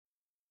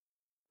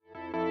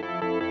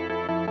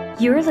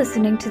You are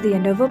listening to the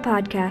Innovo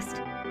Podcast,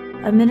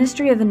 a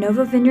ministry of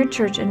Innovo Vineyard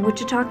Church in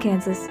Wichita,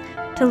 Kansas.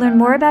 To learn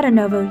more about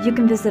Innovo, you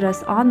can visit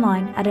us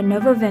online at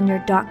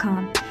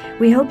innovovineyard.com.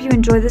 We hope you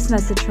enjoy this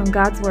message from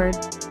God's Word.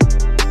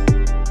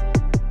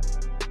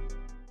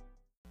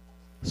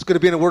 It's good to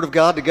be in the Word of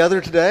God together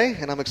today,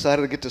 and I'm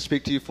excited to get to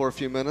speak to you for a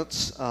few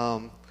minutes.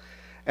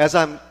 As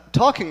I'm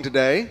talking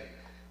today,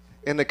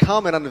 in the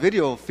comment on the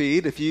video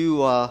feed, if you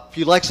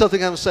like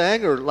something I'm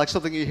saying or like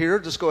something you hear,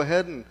 just go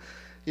ahead and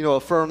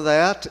affirm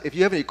that. If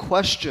you have any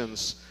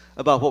questions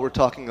about what we're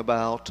talking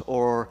about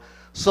or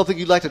something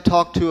you'd like to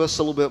talk to us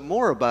a little bit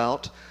more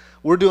about,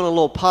 we're doing a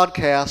little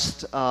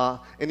podcast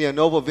in the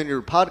Innovo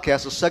Vineyard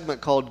podcast, a segment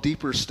called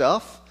Deeper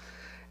Stuff,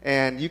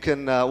 and you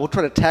can we'll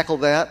try to tackle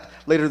that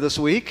later this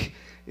week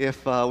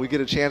if we get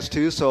a chance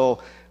to.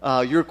 So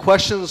your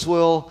questions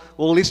we'll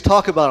at least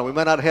talk about them. We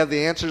might not have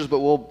the answers, but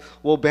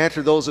we'll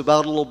banter those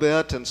about a little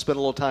bit and spend a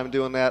little time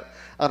doing that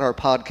on our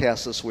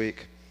podcast this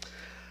week.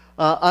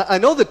 I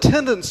know the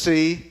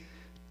tendency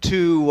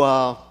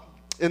to,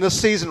 in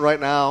this season right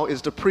now, is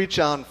to preach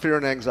on fear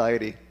and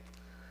anxiety.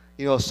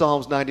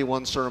 Psalms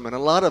 91 sermon. And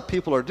a lot of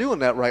people are doing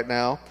that right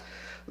now.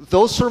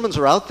 Those sermons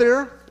are out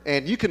there,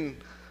 and you can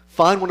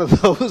find one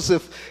of those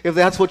if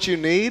that's what you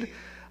need.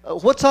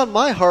 What's on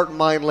my heart and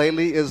mind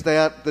lately is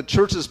that the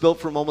church is built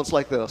for moments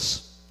like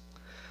this.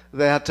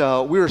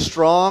 That we are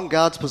strong,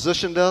 God's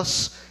positioned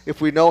us. If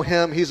we know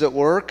Him, He's at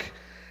work.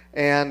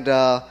 And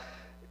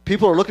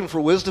people are looking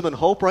for wisdom and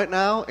hope right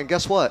now, and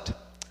guess what?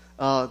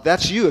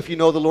 That's you if you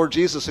know the Lord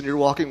Jesus and you're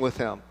walking with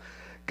Him.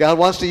 God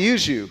wants to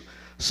use you.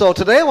 So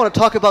today I want to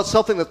talk about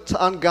something that's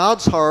on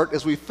God's heart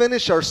as we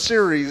finish our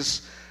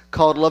series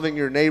called Loving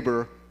Your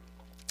Neighbor,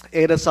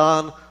 and it's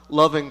on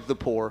loving the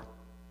poor.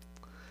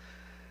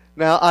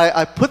 Now,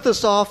 I put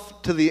this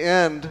off to the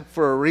end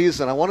for a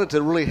reason. I wanted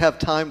to really have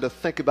time to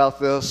think about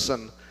this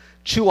and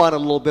chew on it a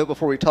little bit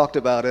before we talked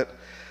about it.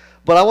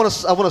 But I want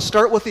to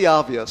start with the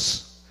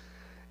obvious.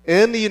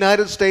 In the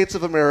United States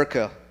of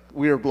America,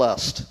 we are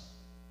blessed.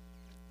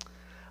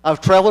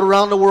 I've traveled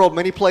around the world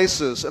many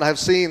places, and I've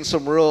seen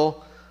some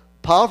real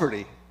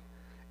poverty.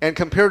 And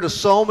compared to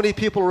so many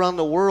people around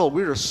the world,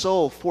 we are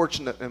so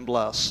fortunate and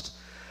blessed.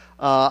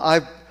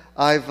 Almost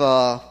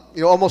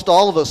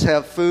all of us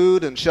have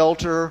food and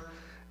shelter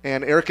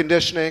and air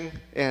conditioning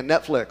and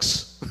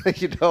Netflix.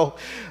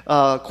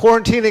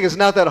 Quarantining is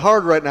not that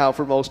hard right now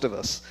for most of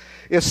us.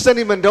 If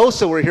Cindy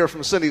Mendoza were here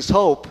from Cindy's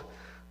Hope,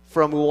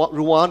 from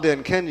Rwanda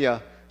and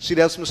Kenya, she'd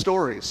have some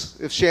stories.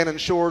 If Shannon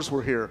Shores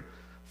were here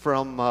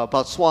from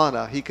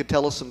Botswana, he could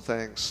tell us some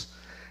things.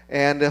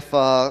 And if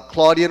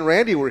Claudia and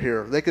Randy were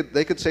here, they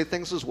could say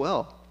things as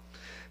well.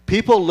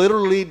 People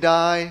literally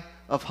die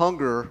of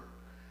hunger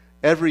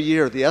every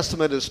year. The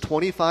estimate is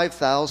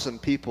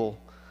 25,000 people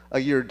a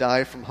year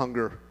die from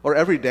hunger, or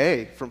every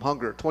day from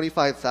hunger,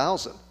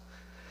 25,000.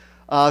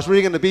 I was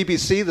reading in the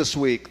BBC this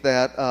week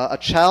that a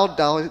child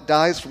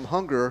dies from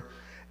hunger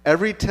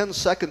every 10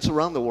 seconds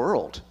around the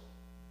world.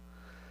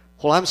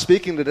 While I'm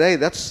speaking today,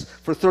 that's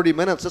for 30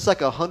 minutes, that's like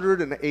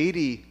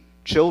 180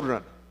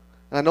 children.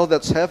 And I know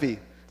that's heavy.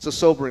 It's a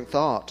sobering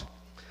thought.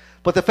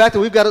 But the fact that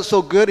we've got it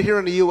so good here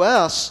in the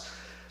U.S.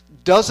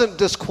 doesn't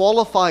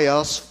disqualify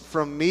us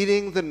from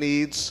meeting the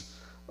needs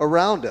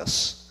around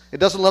us. It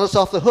doesn't let us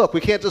off the hook.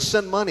 We can't just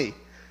send money.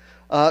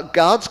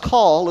 God's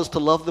call is to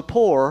love the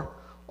poor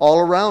all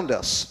around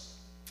us.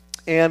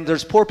 And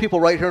there's poor people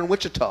right here in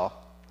Wichita.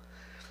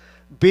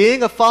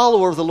 Being a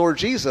follower of the Lord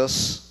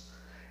Jesus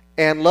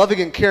and loving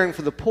and caring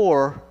for the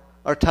poor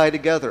are tied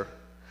together.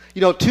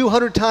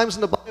 200 times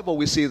in the Bible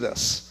we see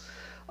this.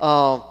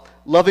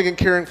 Loving and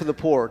caring for the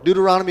poor.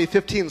 Deuteronomy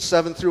 15,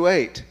 7 through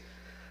 8.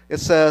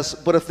 It says,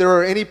 "But if there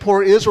are any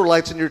poor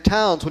Israelites in your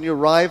towns when you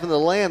arrive in the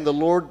land the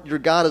Lord your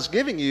God is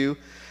giving you,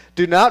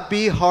 do not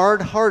be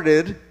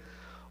hard-hearted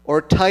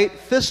or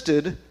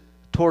tight-fisted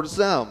towards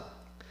them.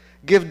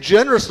 Give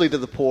generously to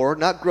the poor,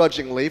 not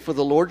grudgingly, for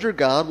the Lord your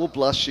God will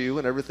bless you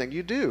in everything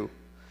you do."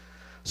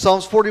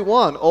 Psalms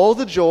 41, "Oh,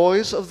 the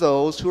joys of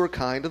those who are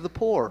kind to the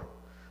poor.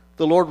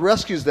 The Lord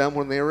rescues them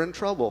when they are in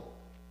trouble."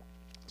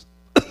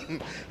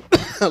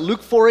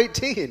 Luke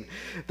 4:18,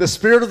 "The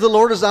Spirit of the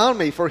Lord is on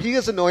me, for He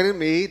has anointed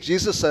me,"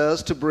 Jesus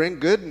says, "to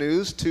bring good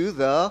news to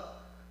the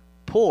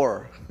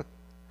poor."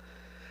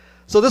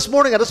 So this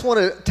morning I just want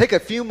to take a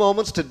few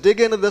moments to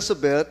dig into this a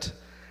bit,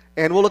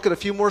 and we'll look at a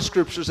few more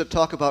scriptures that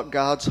talk about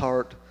God's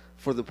heart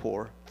for the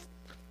poor.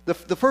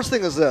 The first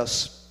thing is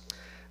this: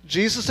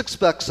 Jesus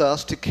expects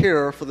us to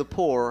care for the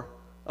poor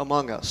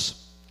among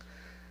us.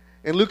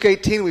 In Luke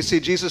 18, we see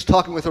Jesus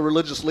talking with a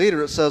religious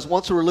leader. It says,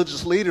 once a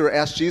religious leader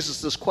asked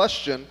Jesus this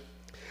question,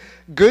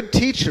 "Good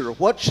teacher,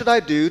 what should I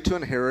do to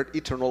inherit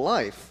eternal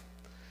life?"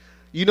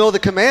 "You know the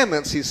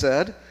commandments," he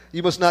said.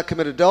 "You must not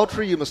commit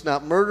adultery, you must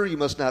not murder, you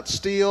must not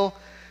steal,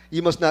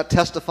 you must not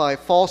testify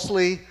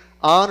falsely,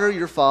 honor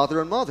your father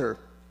and mother."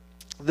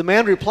 The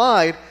man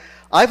replied,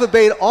 "I've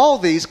obeyed all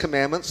these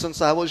commandments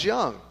since I was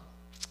young."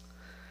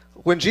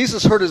 When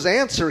Jesus heard his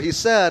answer, he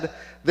said,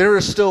 "There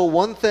is still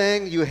one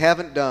thing you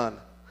haven't done.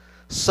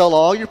 Sell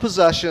all your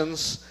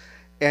possessions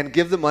and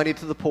give the money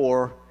to the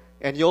poor,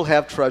 and you'll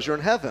have treasure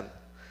in heaven.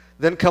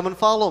 Then come and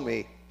follow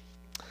me."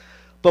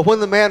 But when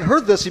the man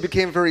heard this, he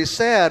became very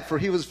sad, for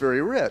he was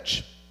very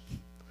rich.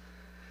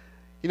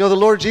 You know, the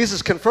Lord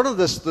Jesus confronted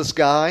this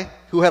guy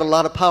who had a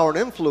lot of power and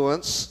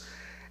influence,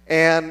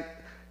 and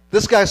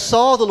this guy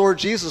saw the Lord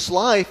Jesus'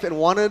 life and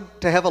wanted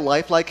to have a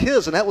life like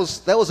his, and that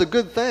was a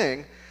good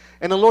thing.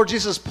 And the Lord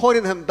Jesus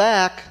pointed him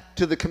back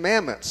to the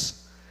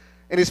commandments.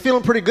 And he's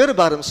feeling pretty good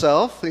about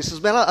himself. And he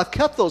says, "Man, I've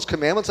kept those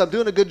commandments. I'm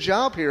doing a good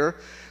job here."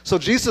 So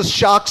Jesus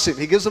shocks him.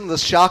 He gives him the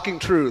shocking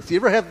truth. You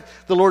ever have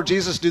the Lord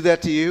Jesus do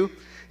that to you?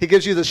 He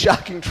gives you the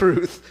shocking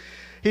truth.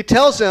 He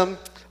tells him,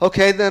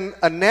 okay, then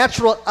a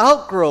natural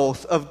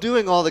outgrowth of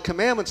doing all the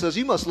commandments is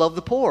you must love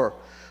the poor.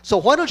 So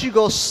why don't you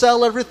go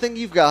sell everything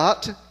you've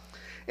got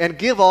and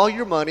give all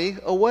your money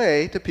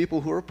away to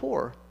people who are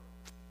poor?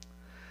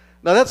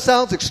 Now that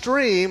sounds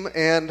extreme,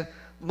 and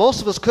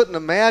most of us couldn't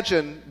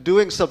imagine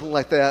doing something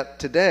like that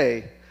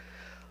today.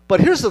 But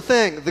here's the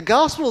thing. The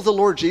gospel of the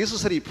Lord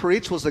Jesus that he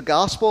preached was the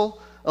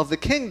gospel of the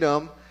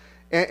kingdom,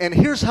 and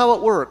here's how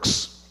it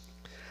works.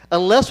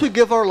 Unless we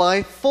give our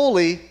life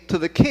fully to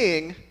the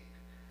king,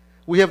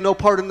 we have no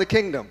part in the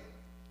kingdom.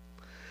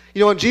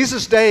 You know, in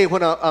Jesus' day,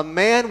 when a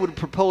man would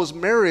propose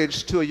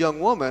marriage to a young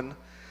woman,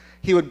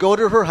 he would go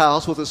to her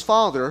house with his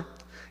father,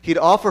 he'd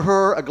offer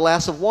her a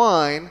glass of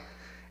wine,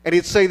 and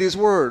he'd say these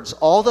words,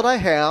 "All that I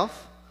have,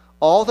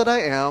 all that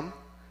I am,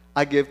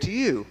 I give to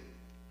you."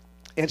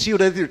 And she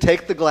would either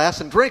take the glass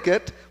and drink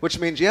it, which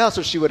means yes,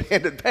 or she would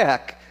hand it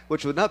back,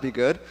 which would not be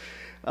good.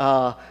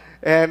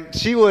 And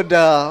she would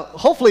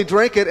hopefully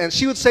drink it, and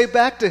she would say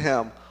back to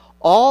him,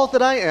 "All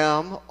that I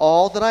am,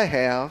 all that I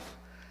have,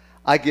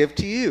 I give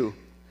to you."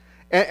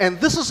 And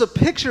this is a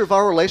picture of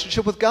our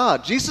relationship with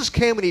God. Jesus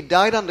came and he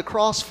died on the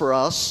cross for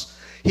us.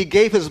 He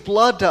gave his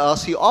blood to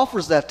us. He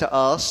offers that to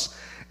us.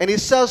 And he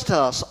says to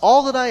us,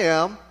 "All that I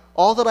am,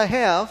 all that I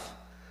have,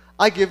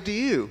 I give to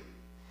you."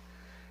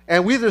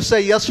 And we either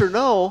say yes or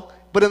no,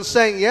 but in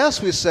saying yes,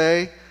 we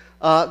say,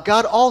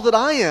 "God, all that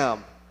I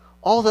am,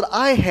 all that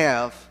I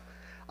have,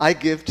 I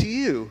give to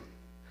you."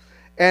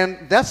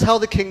 And that's how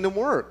the kingdom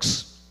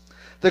works.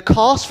 The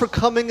cost for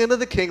coming into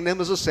the kingdom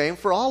is the same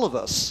for all of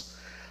us.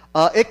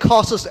 It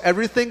costs us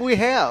everything we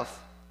have.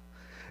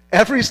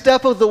 Every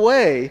step of the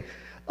way,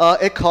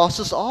 it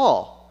costs us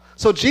all.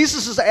 So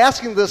Jesus is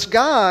asking this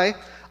guy,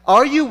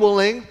 are you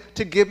willing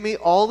to give me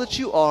all that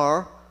you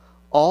are,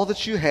 all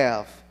that you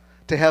have,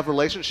 to have a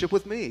relationship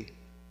with me?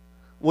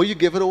 Will you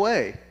give it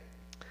away?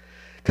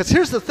 Because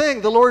here's the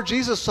thing, the Lord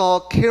Jesus saw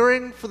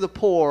caring for the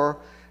poor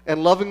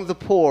and loving the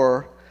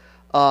poor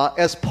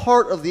as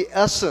part of the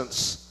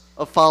essence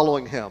of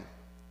following him.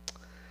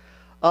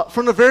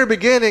 From the very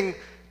beginning,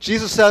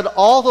 Jesus said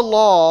all the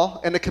law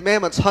and the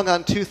commandments hung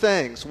on two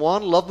things.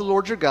 One, love the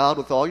Lord your God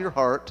with all your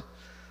heart,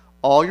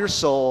 all your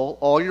soul,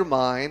 all your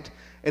mind,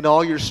 and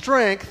all your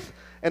strength.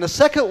 And the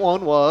second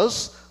one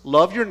was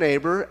love your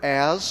neighbor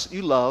as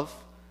you love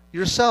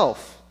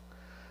yourself.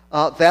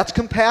 That's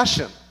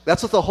compassion.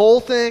 That's what the whole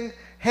thing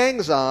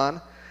hangs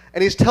on.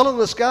 And he's telling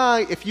this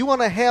guy, if you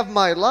want to have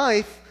my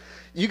life,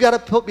 you got to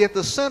put me at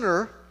the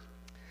center,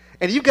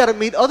 and you've got to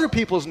meet other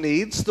people's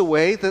needs the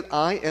way that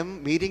I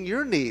am meeting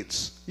your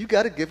needs. You've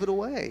got to give it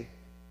away.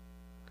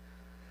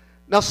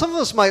 Now, some of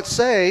us might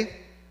say,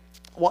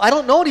 well, I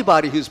don't know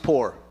anybody who's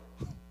poor.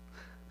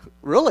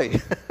 Really?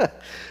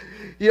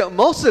 You know,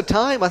 most of the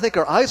time, I think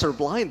our eyes are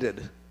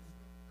blinded.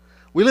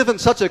 We live in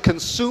such a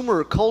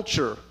consumer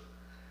culture.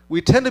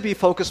 We tend to be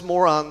focused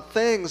more on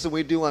things than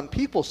we do on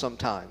people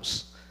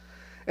sometimes.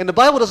 And the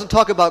Bible doesn't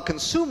talk about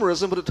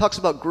consumerism, but it talks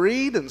about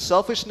greed and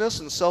selfishness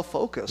and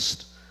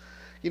self-focused.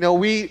 You know,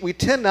 we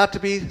tend not to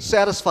be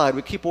satisfied.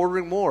 We keep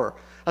ordering more.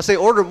 I say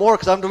order more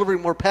because I'm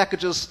delivering more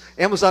packages,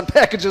 Amazon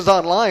packages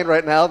online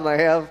right now than I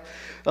have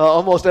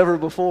almost ever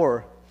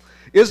before.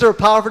 Is there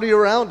poverty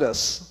around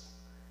us?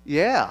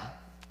 Yeah,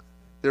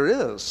 there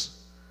is.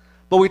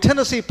 But we tend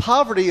to see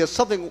poverty as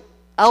something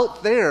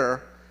out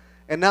there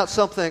and not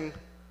something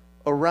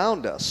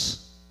around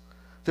us.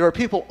 There are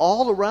people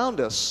all around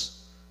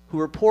us who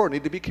are poor and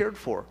need to be cared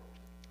for.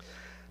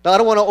 Now, I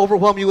don't want to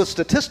overwhelm you with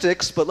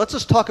statistics, but let's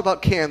just talk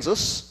about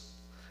Kansas.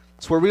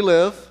 It's where we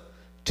live.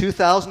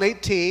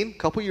 2018, a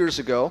couple years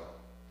ago,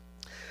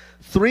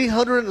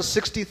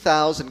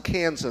 360,000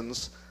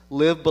 Kansans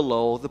live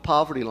below the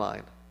poverty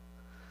line.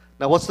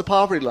 Now, what's the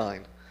poverty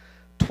line?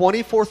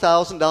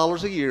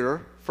 $24,000 a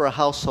year for a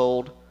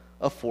household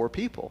of 4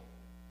 people.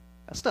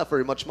 That's not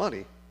very much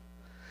money.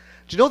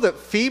 Do you know that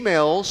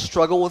females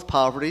struggle with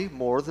poverty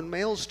more than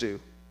males do?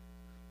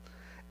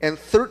 And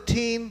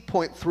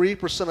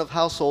 13.3% of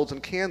households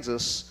in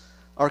Kansas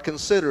are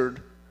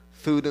considered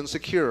food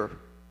insecure.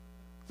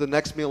 The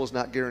next meal is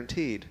not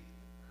guaranteed.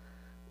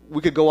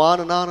 We could go on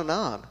and on and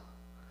on.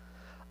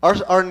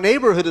 Our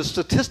neighborhood is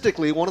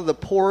statistically one of the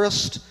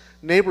poorest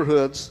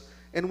neighborhoods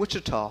in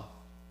Wichita.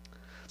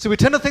 So we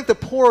tend to think the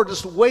poor are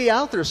just way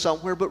out there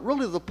somewhere, but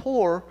really the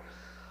poor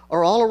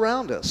are all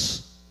around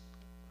us.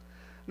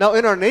 Now,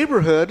 in our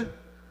neighborhood,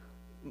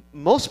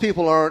 most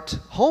people aren't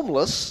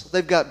homeless.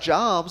 They've got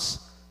jobs,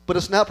 but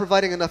it's not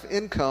providing enough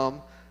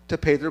income to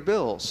pay their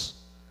bills.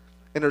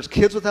 And there's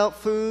kids without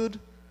food,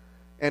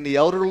 and the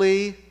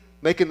elderly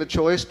making the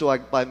choice, do I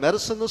buy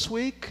medicine this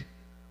week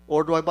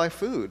or do I buy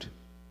food?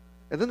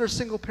 And then there's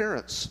single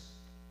parents.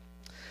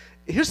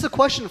 Here's the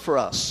question for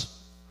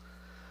us.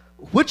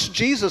 Which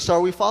Jesus are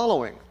we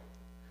following?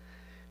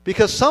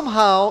 Because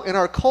somehow in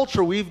our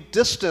culture we've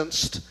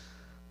distanced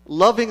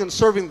loving and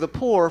serving the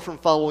poor from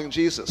following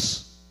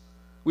Jesus.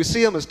 We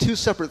see them as two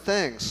separate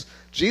things.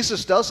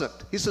 Jesus doesn't.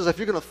 He says, if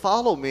you're going to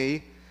follow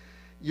me,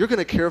 you're going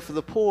to care for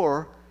the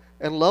poor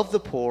and love the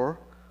poor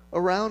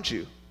around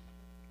you.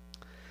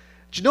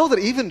 Do you know that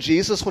even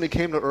Jesus, when he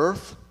came to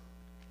earth,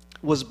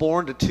 was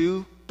born to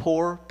two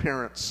poor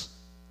parents?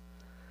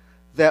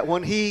 That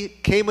when he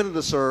came into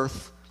this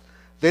earth,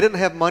 they didn't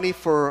have money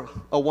for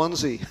a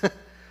onesie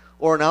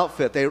or an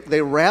outfit.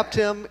 They wrapped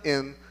him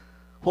in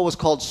what was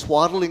called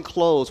swaddling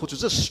clothes, which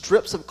was just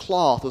strips of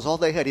cloth was all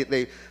they had.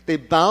 They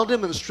bound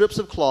him in strips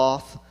of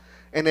cloth,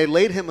 and they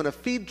laid him in a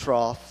feed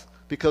trough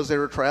because they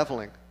were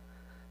traveling.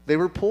 They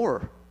were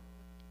poor.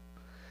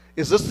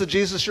 Is this the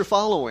Jesus you're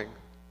following?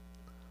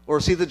 Or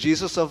is he the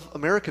Jesus of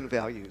American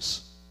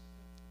values?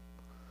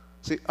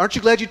 See, aren't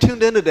you glad you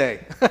tuned in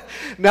today?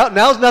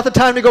 Now's not the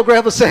time to go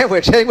grab a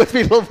sandwich. Hang with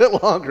me a little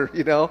bit longer,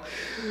 you know.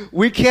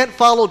 We can't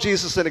follow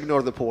Jesus and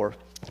ignore the poor.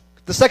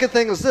 The second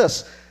thing is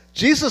this.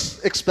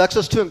 Jesus expects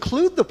us to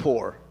include the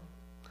poor.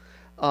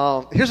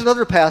 Here's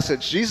another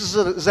passage. Jesus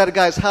is at a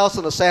guy's house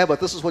on the Sabbath.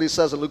 This is what he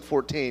says in Luke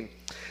 14.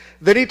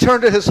 Then he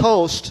turned to his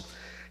host.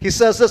 He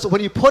says this,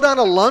 when you put on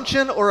a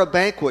luncheon or a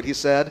banquet, he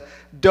said,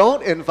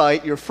 don't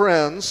invite your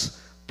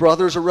friends,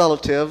 brothers or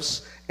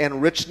relatives,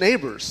 and rich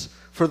neighbors,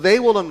 for they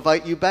will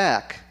invite you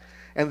back,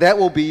 and that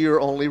will be your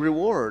only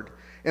reward.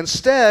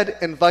 Instead,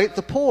 invite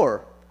the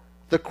poor,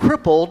 the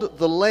crippled,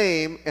 the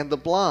lame, and the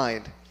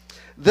blind.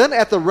 Then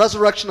at the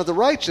resurrection of the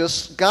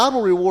righteous, God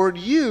will reward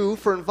you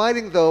for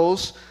inviting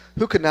those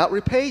who could not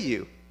repay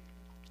you.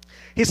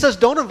 He says,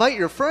 don't invite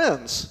your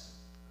friends.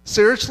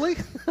 Seriously?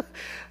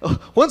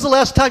 When's the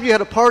last time you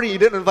had a party, you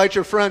didn't invite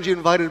your friends, you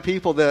invited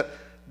people that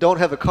don't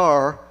have a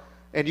car,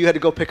 and you had to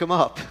go pick them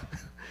up?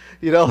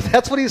 You know,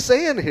 that's what he's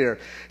saying here.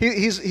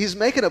 He's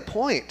making a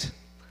point.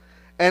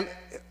 And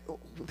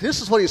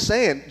this is what he's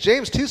saying.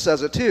 James 2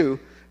 says it too.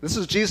 This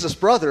is Jesus'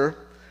 brother.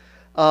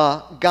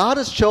 God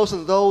has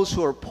chosen those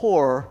who are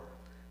poor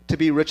to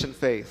be rich in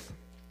faith.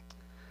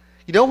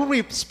 You know, when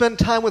we spend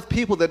time with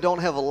people that don't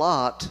have a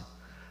lot,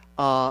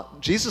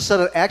 Jesus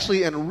said it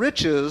actually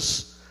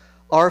enriches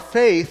our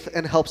faith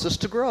and helps us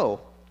to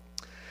grow.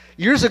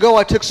 Years ago,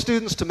 I took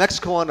students to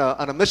Mexico on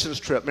a missions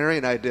trip. Mary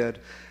and I did.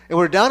 And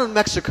we're down in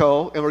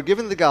Mexico, and we're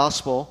giving the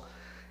gospel,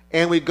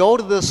 and we go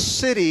to this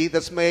city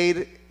that's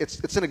made,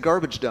 it's in a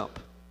garbage dump.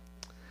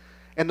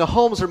 And the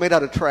homes are made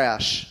out of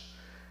trash,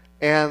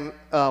 and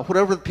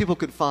whatever people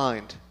could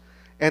find.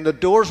 And the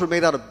doors were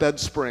made out of bed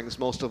springs,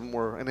 most of them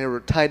were, and they were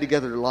tied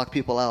together to lock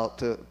people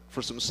out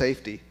for some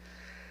safety.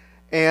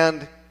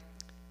 And,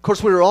 of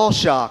course, we were all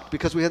shocked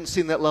because we hadn't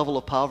seen that level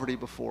of poverty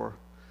before.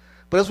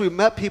 But as we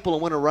met people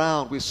and went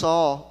around, we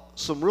saw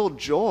some real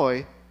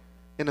joy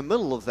in the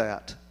middle of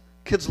that.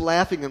 Kids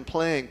laughing and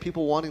playing,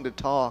 people wanting to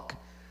talk,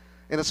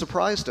 and it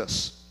surprised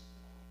us.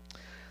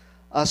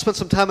 I spent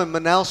some time in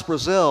Manaus,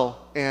 Brazil,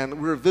 and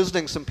we were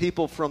visiting some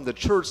people from the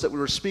church that we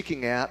were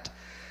speaking at.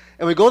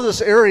 And we go to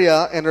this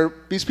area, and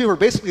these people are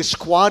basically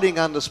squatting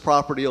on this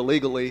property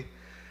illegally.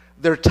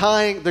 They're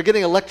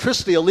getting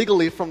electricity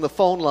illegally from the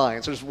phone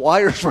lines. There's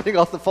wires running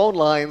off the phone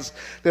lines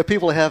that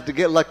people have to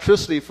get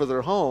electricity for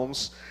their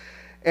homes.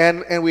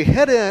 And we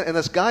head in, and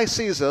this guy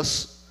sees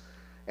us,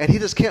 and he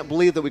just can't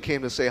believe that we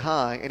came to say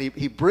hi. And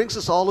he brings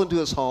us all into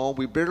his home.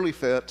 We barely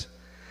fit.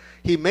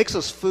 He makes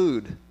us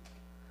food.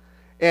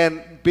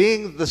 And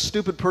being the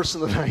stupid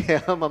person that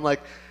I am, I'm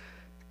like,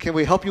 can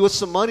we help you with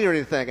some money or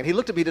anything? And he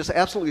looked at me just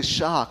absolutely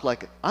shocked,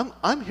 like,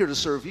 I'm here to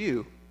serve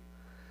you.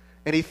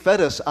 And he fed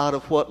us out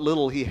of what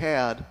little he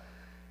had.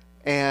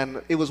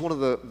 And it was one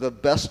of the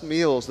best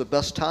meals, the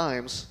best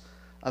times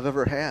I've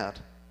ever had.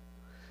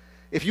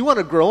 If you want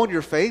to grow in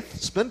your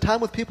faith, spend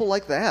time with people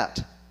like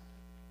that.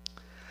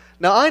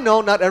 Now, I know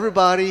not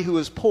everybody who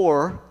is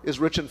poor is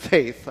rich in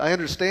faith. I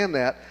understand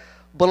that.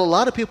 But a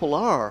lot of people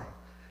are.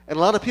 And a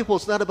lot of people,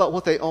 it's not about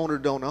what they own or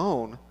don't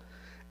own.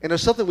 And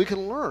there's something we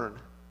can learn.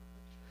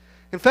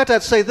 In fact,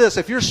 I'd say this.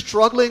 If you're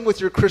struggling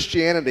with your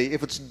Christianity,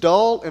 if it's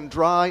dull and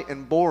dry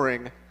and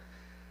boring,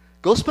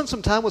 go spend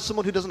some time with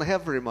someone who doesn't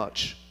have very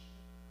much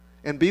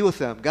and be with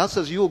them. God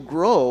says you'll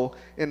grow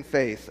in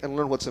faith and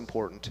learn what's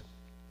important.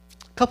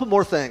 A couple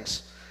more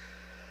things.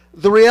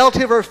 The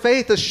reality of our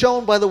faith is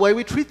shown by the way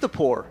we treat the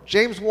poor.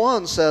 James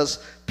 1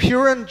 says,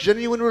 pure and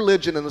genuine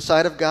religion in the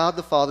sight of God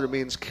the Father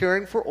means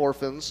caring for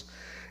orphans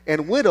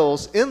and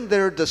widows in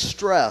their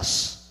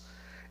distress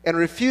and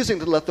refusing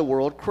to let the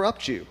world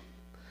corrupt you.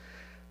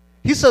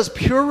 He says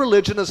pure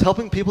religion is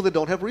helping people that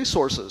don't have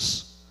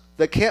resources,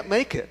 that can't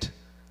make it.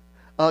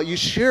 You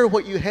share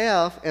what you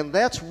have, and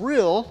that's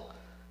real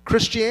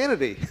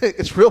Christianity.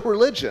 It's real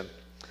religion.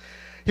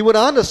 He went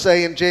on to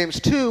say in James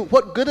 2,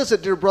 what good is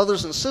it, dear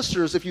brothers and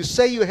sisters, if you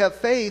say you have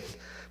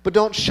faith but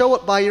don't show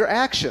it by your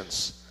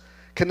actions?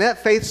 Can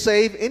that faith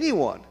save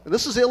anyone? And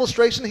this is the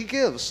illustration he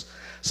gives.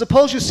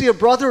 Suppose you see a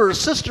brother or a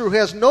sister who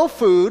has no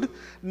food,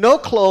 no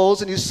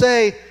clothes, and you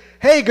say,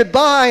 hey,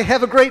 goodbye,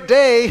 have a great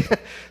day,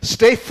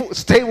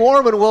 stay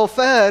warm and well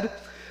fed,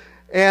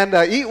 and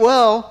eat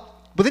well,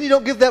 but then you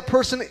don't give that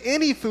person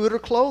any food or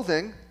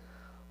clothing.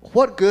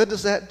 What good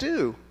does that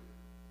do?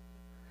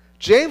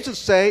 James would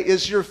say,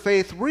 is your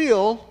faith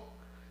real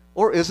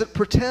or is it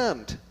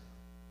pretend?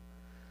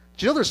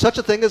 Do you know there's such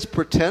a thing as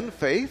pretend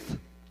faith?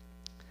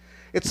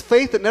 It's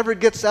faith that never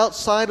gets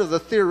outside of the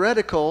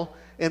theoretical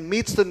and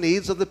meets the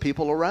needs of the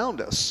people around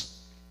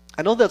us.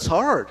 I know that's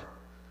hard.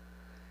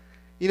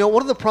 You know,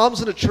 one of the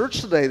problems in the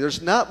church today,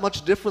 there's not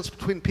much difference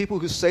between people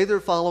who say they're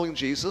following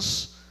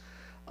Jesus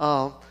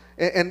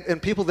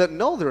and people that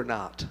know they're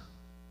not.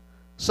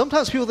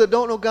 Sometimes people that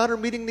don't know God are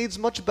meeting needs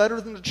much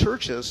better than the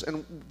churches,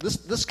 and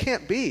this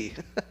can't be.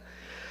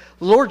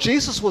 The Lord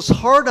Jesus was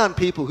hard on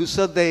people who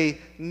said they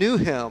knew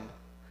Him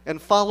and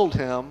followed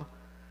Him,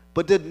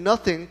 but did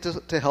nothing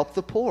to help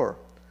the poor.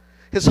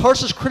 His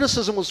harshest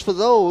criticism was for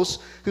those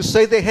who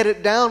say they had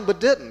it down but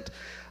didn't.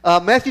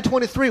 Matthew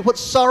 23, what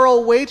sorrow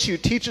awaits you,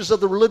 teachers of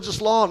the religious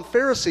law and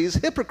Pharisees,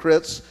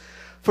 hypocrites,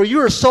 for you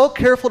are so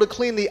careful to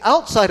clean the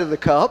outside of the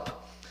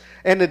cup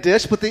and the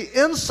dish, but the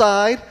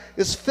inside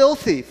is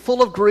filthy,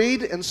 full of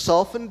greed and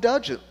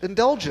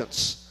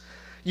self-indulgence.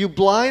 You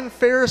blind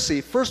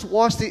Pharisee, first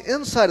wash the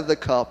inside of the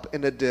cup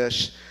and the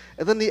dish,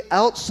 and then the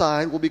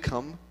outside will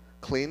become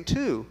clean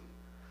too.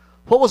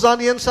 What was on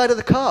the inside of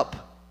the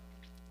cup?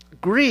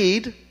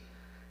 Greed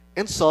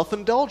and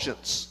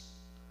self-indulgence.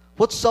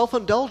 What's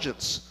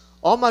self-indulgence?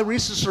 All my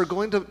resources are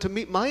going to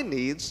meet my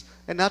needs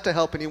and not to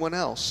help anyone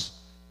else.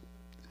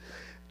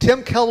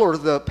 Tim Keller,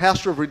 the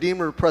pastor of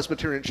Redeemer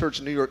Presbyterian Church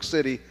in New York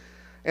City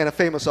and a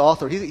famous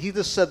author, he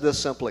just said this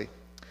simply.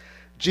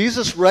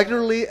 Jesus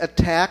regularly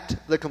attacked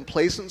the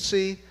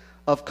complacency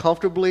of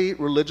comfortably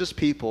religious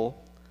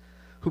people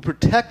who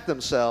protect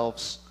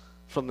themselves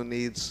from the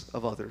needs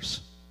of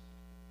others.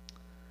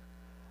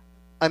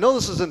 I know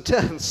this is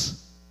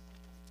intense,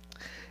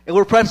 and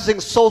we're practicing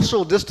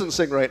social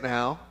distancing right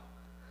now,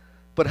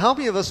 but how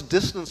many of us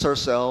distance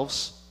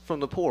ourselves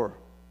from the poor?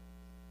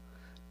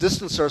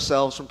 Distance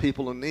ourselves from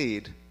people in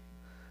need?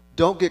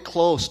 Don't get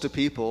close to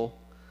people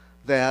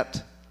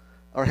that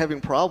are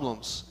having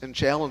problems and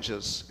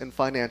challenges and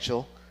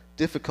financial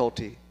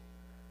difficulty.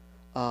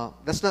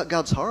 That's not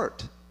God's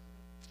heart.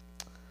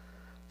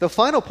 The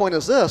final point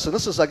is this, and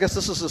I guess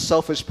this is a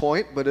selfish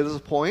point, but it is a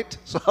point,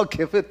 so I'll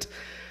give it.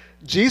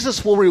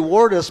 Jesus will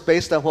reward us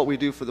based on what we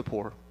do for the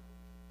poor.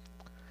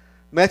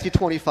 Matthew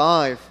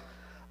 25,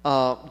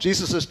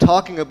 Jesus is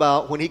talking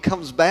about when he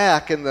comes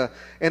back in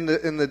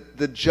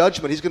the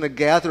judgment, he's going to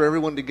gather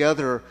everyone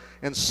together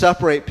and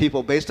separate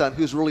people based on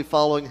who's really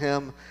following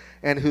him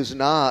and who's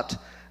not.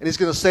 And he's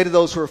going to say to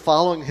those who are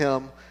following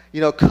him,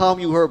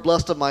 come, you who are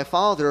blessed of my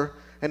Father,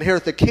 and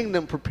inherit the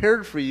kingdom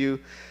prepared for you,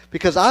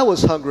 because I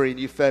was hungry and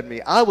you fed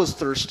me. I was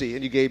thirsty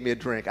and you gave me a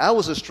drink. I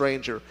was a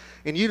stranger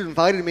and you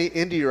invited me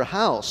into your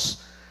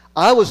house.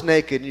 I was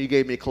naked and you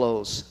gave me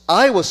clothes.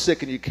 I was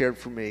sick and you cared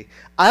for me.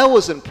 I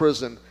was in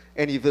prison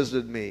and you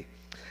visited me.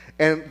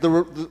 And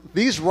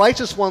these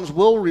righteous ones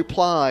will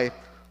reply,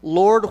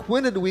 Lord,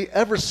 when did we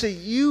ever see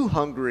you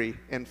hungry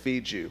and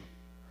feed you?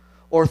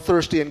 Or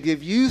thirsty and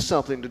give you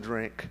something to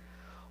drink?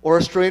 Or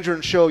a stranger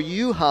and show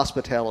you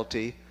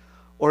hospitality?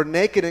 Or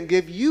naked and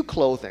give you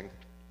clothing?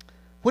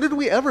 When did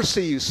we ever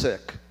see you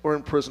sick or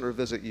in prison or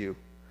visit you?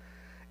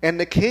 And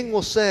the king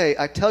will say,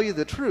 I tell you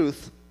the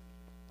truth,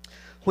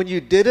 when you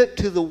did it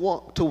to the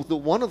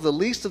one of the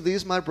least of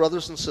these my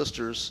brothers and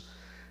sisters,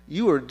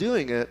 you are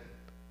doing it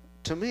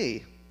to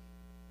me.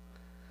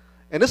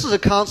 And this is a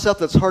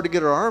concept that's hard to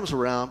get our arms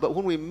around, but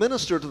when we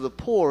minister to the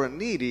poor and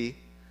needy,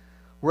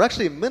 we're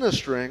actually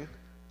ministering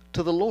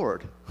to the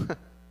Lord.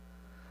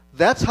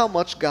 That's how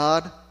much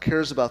God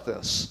cares about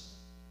this.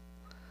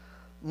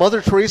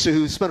 Mother Teresa,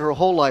 who spent her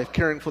whole life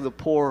caring for the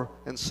poor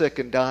and sick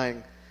and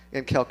dying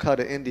in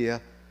Calcutta, India,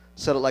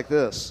 said it like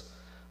this: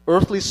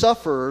 earthly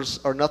sufferers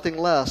are nothing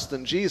less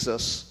than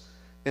Jesus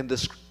in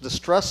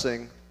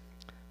distressing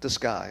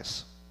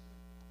disguise.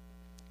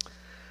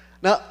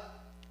 Now,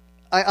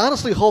 I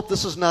honestly hope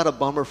this is not a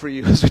bummer for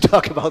you as we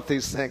talk about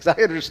these things. I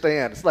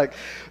understand. It's like,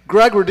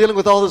 Greg, we're dealing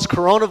with all this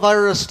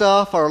coronavirus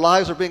stuff. Our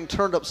lives are being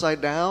turned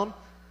upside down.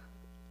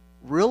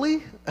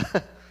 Really?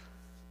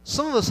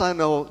 Some of us I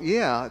know,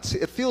 yeah,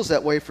 it feels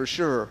that way for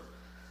sure.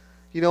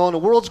 And the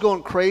world's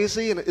going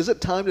crazy, and is it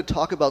time to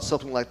talk about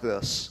something like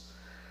this?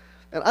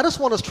 And I just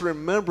want us to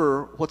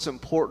remember what's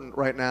important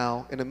right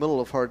now in the middle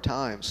of hard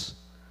times.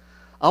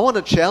 I want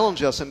to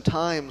challenge us in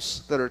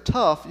times that are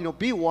tough,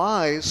 be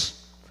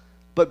wise,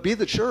 but be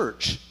the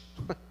church.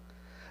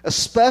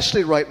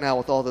 Especially right now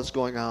with all this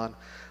going on.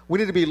 We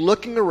need to be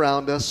looking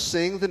around us,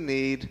 seeing the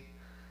need,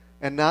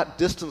 and not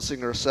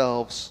distancing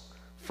ourselves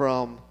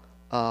from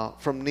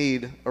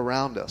need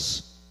around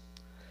us.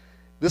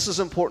 This is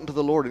important to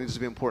the Lord. It needs to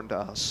be important to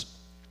us.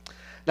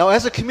 Now,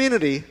 as a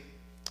community,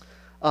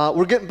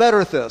 we're getting better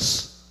at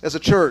this. As a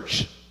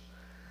church,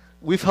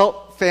 we've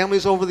helped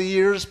families over the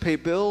years pay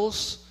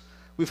bills.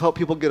 We've helped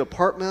people get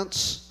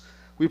apartments.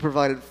 We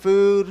provided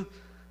food,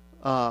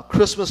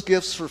 Christmas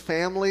gifts for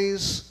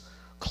families,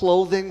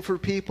 clothing for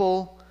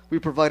people. We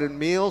provided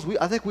meals.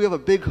 I think we have a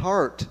big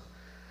heart.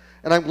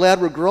 And I'm glad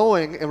we're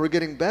growing and we're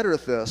getting better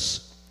at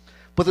this.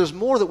 But there's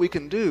more that we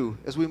can do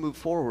as we move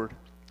forward.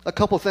 A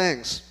couple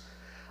things.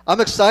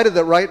 I'm excited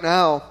that right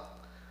now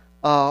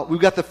we've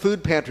got the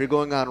food pantry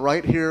going on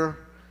right here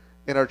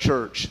in our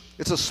church.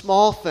 It's a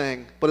small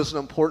thing, but it's an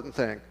important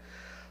thing.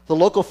 The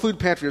local food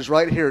pantry is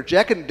right here.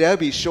 Jack and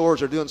Debbie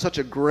Shores are doing such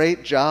a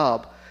great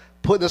job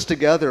putting this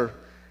together.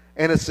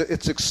 And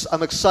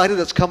I'm excited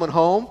it's coming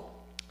home.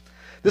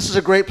 This is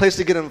a great place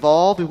to get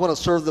involved. We want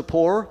to serve the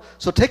poor.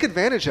 So take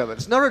advantage of it.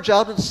 It's not our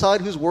job to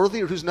decide who's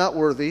worthy or who's not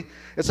worthy.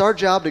 It's our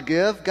job to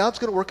give. God's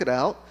going to work it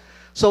out.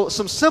 So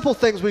some simple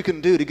things we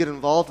can do to get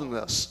involved in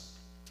this.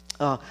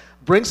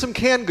 Bring some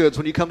canned goods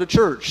when you come to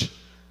church.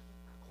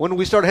 When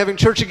we start having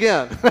church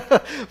again.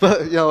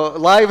 But,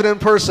 live and in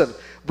person.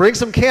 Bring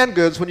some canned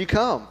goods when you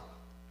come.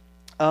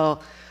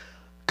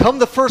 Come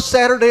the first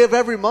Saturday of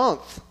every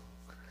month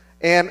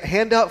and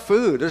hand out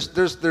food.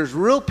 There's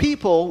real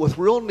people with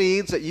real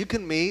needs that you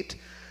can meet,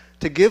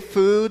 to give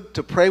food,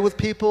 to pray with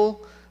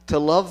people, to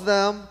love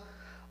them.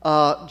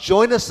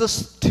 Join us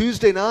this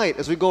Tuesday night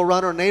as we go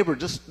around our neighborhood,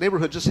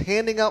 just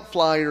handing out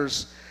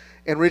flyers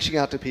and reaching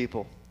out to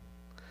people.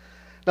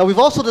 Now, we've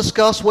also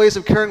discussed ways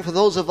of caring for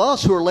those of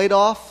us who are laid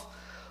off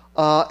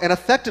and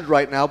affected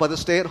right now by the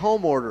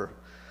stay-at-home order.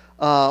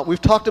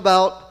 We've talked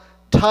about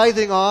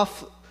tithing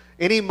off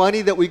any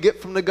money that we get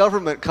from the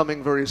government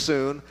coming very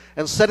soon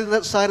and setting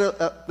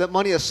that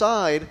money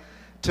aside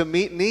to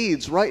meet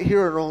needs right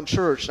here in our own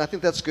church. And I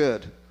think that's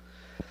good.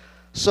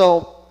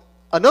 So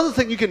another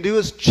thing you can do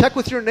is check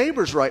with your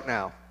neighbors right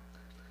now.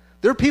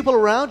 There are people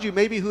around you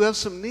maybe who have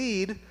some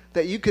need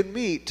that you can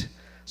meet.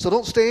 So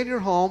don't stay in your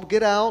home.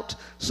 Get out,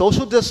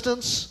 social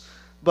distance,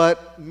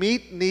 but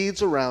meet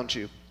needs around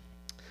you.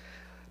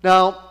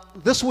 Now,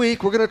 this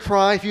week we're going to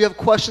try, if you have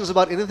questions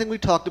about anything we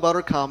talked about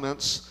or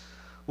comments,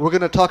 we're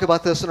going to talk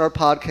about this in our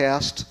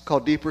podcast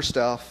called Deeper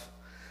Stuff.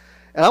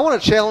 And I want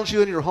to challenge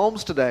you in your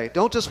homes today.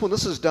 Don't just, when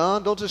this is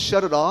done, don't just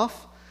shut it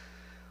off.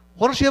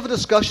 Why don't you have a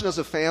discussion as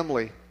a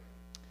family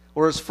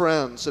or as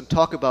friends and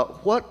talk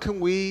about what can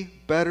we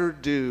better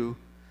do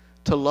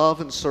to love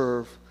and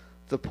serve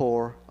the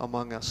poor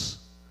among us?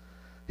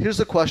 Here's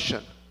the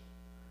question.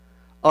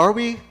 Are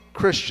we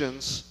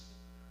Christians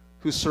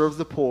who serve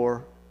the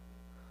poor,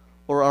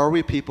 or are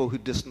we people who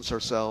distance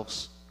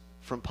ourselves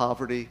from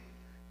poverty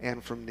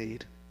and from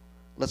need?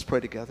 Let's pray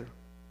together.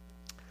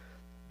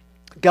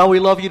 God, we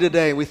love you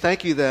today, and we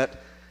thank you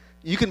that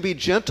you can be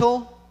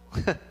gentle,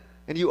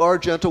 and you are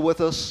gentle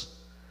with us,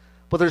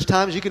 but there's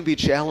times you can be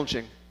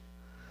challenging.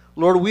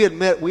 Lord, we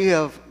admit we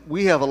have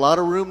a lot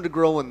of room to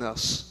grow in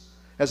this,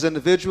 as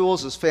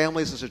individuals, as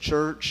families, as a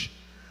church.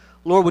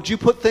 Lord, would you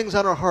put things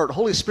on our heart?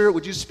 Holy Spirit,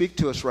 would you speak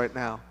to us right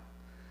now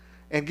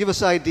and give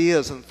us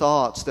ideas and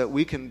thoughts that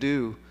we can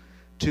do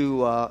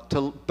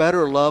to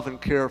better love and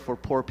care for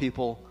poor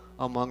people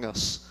among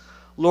us.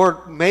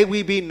 Lord, may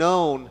we be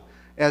known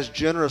as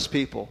generous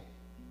people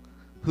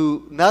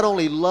who not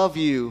only love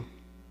you,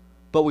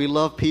 but we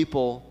love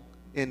people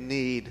in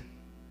need.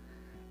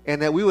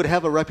 And that we would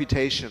have a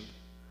reputation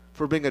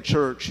for being a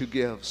church who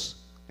gives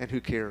and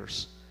who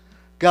cares.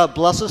 God,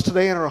 bless us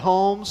today in our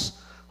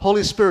homes.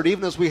 Holy Spirit,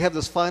 even as we have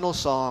this final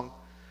song,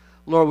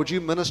 Lord, would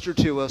you minister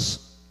to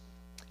us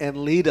and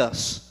lead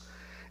us?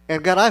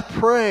 And God, I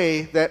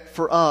pray that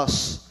for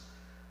us,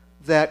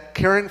 that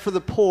caring for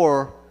the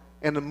poor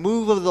and the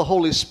move of the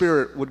Holy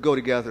Spirit would go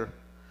together.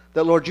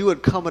 That, Lord, you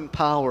would come in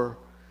power.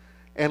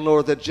 And,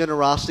 Lord, that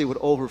generosity would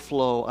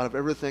overflow out of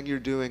everything you're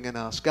doing in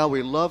us. God,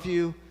 we love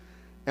you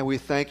and we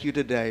thank you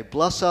today.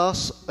 Bless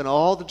us and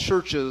all the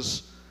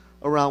churches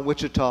around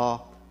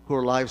Wichita who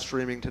are live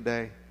streaming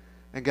today.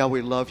 And, God,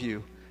 we love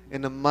you.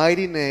 In the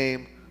mighty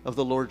name of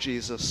the Lord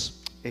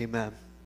Jesus, amen.